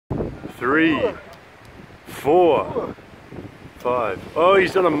3, 4, 5. Oh,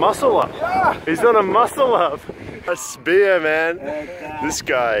 he's done a muscle up. He's done a muscle up. A spear, man. This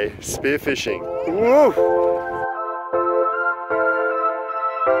guy, spear fishing. Woo!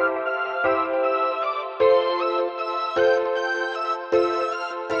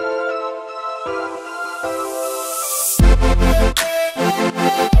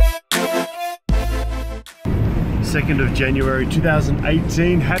 January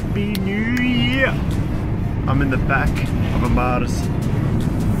 2018. Happy New Year! I'm in the back of Amara's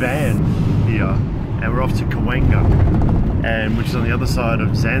van here, and we're off to Kiwengwa, and which is on the other side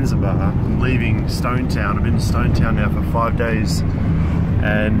of Zanzibar. I'm leaving Stone Town. I've been in Stone Town now for 5 days,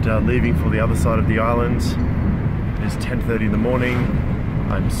 and leaving for the other side of the island. It's 10:30 in the morning.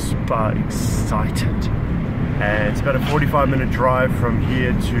 I'm super excited, and it's about a 45-minute drive from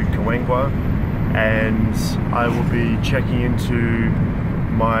here to Kiwengwa. And I will be checking into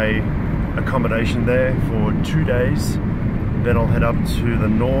my accommodation there for 2 days. Then I'll head up to the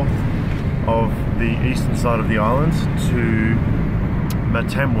north of the eastern side of the island to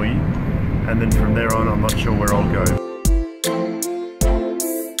Matamwi, and then from there on I'm not sure where I'll go.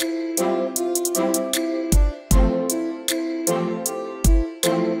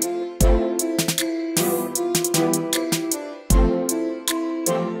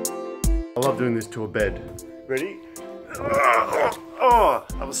 I love doing this to a bed. Ready? Oh,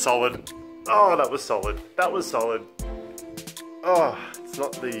 that was solid. Oh, that was solid. That was solid. Oh, it's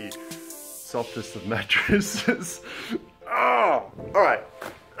not the softest of mattresses. Oh, all right.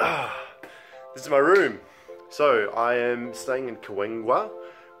 This is my room. So I am staying in Kiwengwa,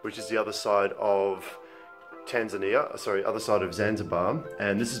 which is the other side of Tanzania, sorry, other side of Zanzibar.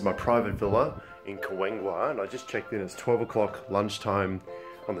 And this is my private villa in Kiwengwa. And I just checked in, it's 12 o'clock lunchtime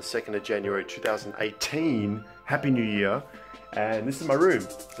on the 2nd of January 2018. Happy New Year. And this is my room.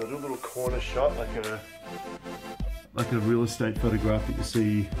 So a little corner shot, like a real estate photograph that you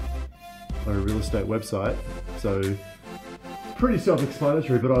see on a real estate website. So pretty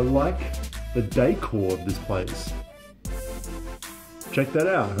self-explanatory, but I like the decor of this place. Check that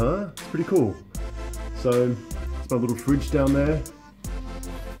out, huh? It's pretty cool. So it's my little fridge down there.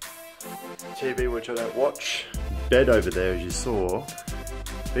 TV, which I don't watch. Bed over there, as you saw.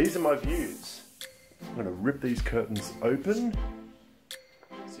 These are my views. I'm gonna rip these curtains open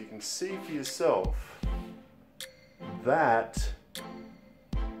so you can see for yourself. That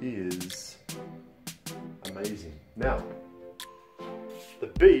is amazing. Now, the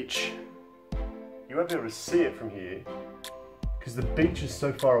beach, you won't be able to see it from here because the beach is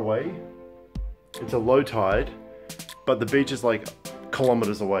so far away. It's a low tide, but the beach is like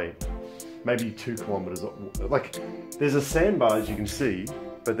kilometers away, maybe 2 kilometers. Like, there's a sandbar, as you can see,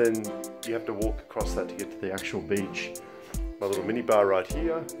 but then you have to walk across that to get to the actual beach. My little mini bar right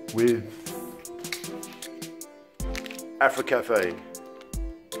here with Afro Cafe.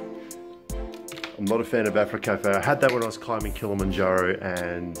 I'm not a fan of Afro Cafe. I had that when I was climbing Kilimanjaro,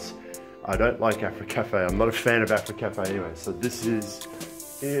 and I don't like Afro Cafe. I'm not a fan of Afro Cafe anyway. So this is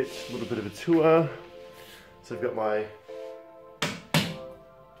it, a little bit of a tour. So I've got my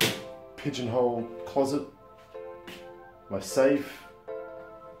pigeonhole closet, my safe,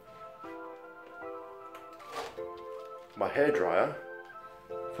 my hairdryer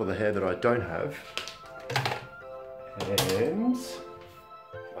for the hair that I don't have, and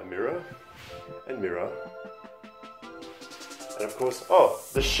my mirror and mirror, and of course, oh,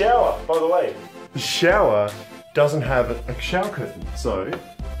 the shower, by the way. The shower doesn't have a shower curtain, so,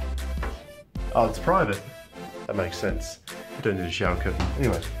 oh, it's private. That makes sense. You don't need a shower curtain.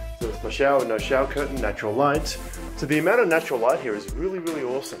 Anyway, so it's my shower, no shower curtain, natural light. So the amount of natural light here is really, really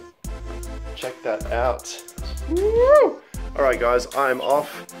awesome. Check that out. Woo! Alright guys, I'm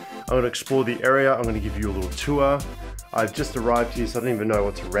off. I'm going to explore the area. I'm going to give you a little tour. I've just arrived here, so I don't even know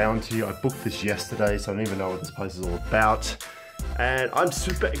what's around here. I booked this yesterday, so I don't even know what this place is all about. And I'm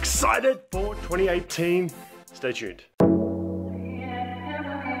super excited for 2018. Stay tuned.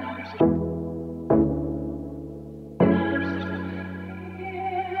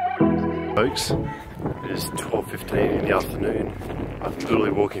 Folks, it is 12:15 in the afternoon. I'm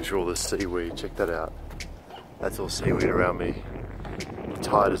literally walking through all this seaweed. Check that out. That's all seaweed around me. The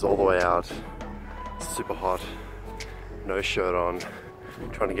tide is all the way out. It's super hot. No shirt on.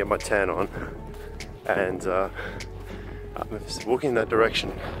 Trying to get my tan on. And I'm just walking in that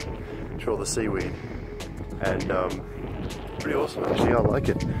direction through all the seaweed. And pretty awesome actually, I like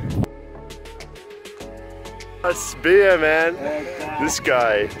it. A spear, man. This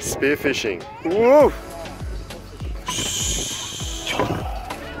guy, spear fishing. Woo!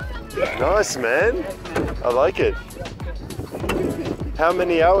 Nice, man. I like it. How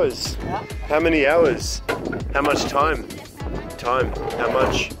many hours? How many hours? How much time? Time. How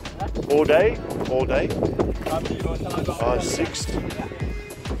much? All day? All day? 6.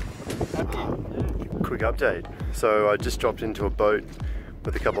 Quick update. So I just dropped into a boat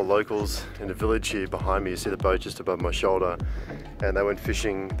with a couple of locals in a village here behind me. You see the boat just above my shoulder, and they went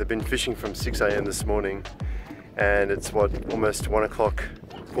fishing. They've been fishing from 6 a.m. this morning, and it's what, almost 1 o'clock,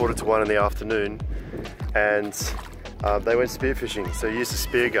 quarter to 1 in the afternoon, and they went spear fishing. So you used a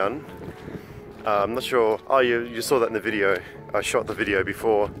spear gun. I'm not sure, oh you saw that in the video. I shot the video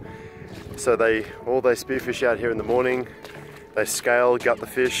before. So they spearfish out here in the morning, they scale, gut the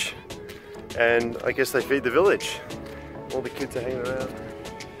fish, and I guess they feed the village. All the kids are hanging around.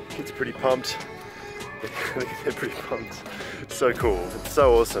 Kids are pretty pumped. They're pretty pumped. It's so cool. It's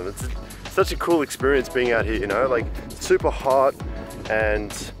so awesome. It's such a cool experience being out here, you know, like super hot,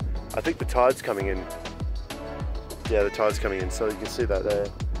 and I think the tide's coming in. Yeah, the tide's coming in, so you can see that there.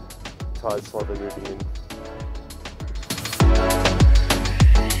 Tide's slowly moving in.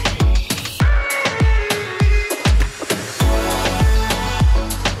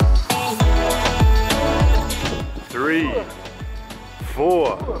 Three,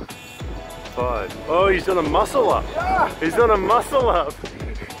 4, 5. Oh, he's done a muscle up. He's done a muscle up.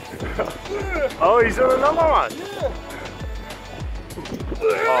 Oh, he's done another one.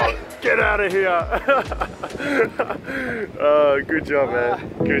 Oh, get out of here. Oh, good job, man.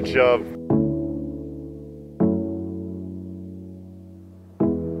 Good job.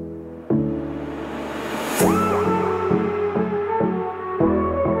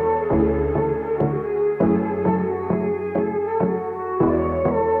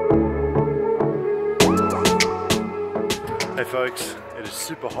 Hey folks, it is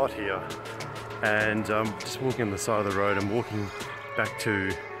super hot here, and I'm just walking on the side of the road. I'm walking back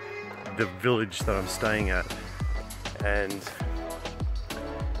to the village that I'm staying at, and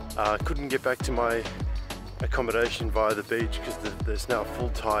I couldn't get back to my accommodation via the beach because there's now full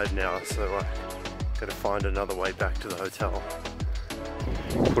tide now, so I got to find another way back to the hotel.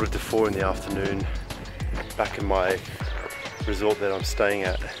 Quarter to 4 in the afternoon, back in my resort that I'm staying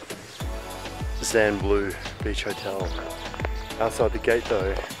at, Sand Blue Beach Hotel. Outside the gate though,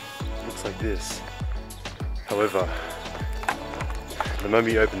 it looks like this. However, the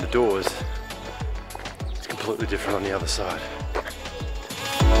moment you open the doors, it's completely different on the other side.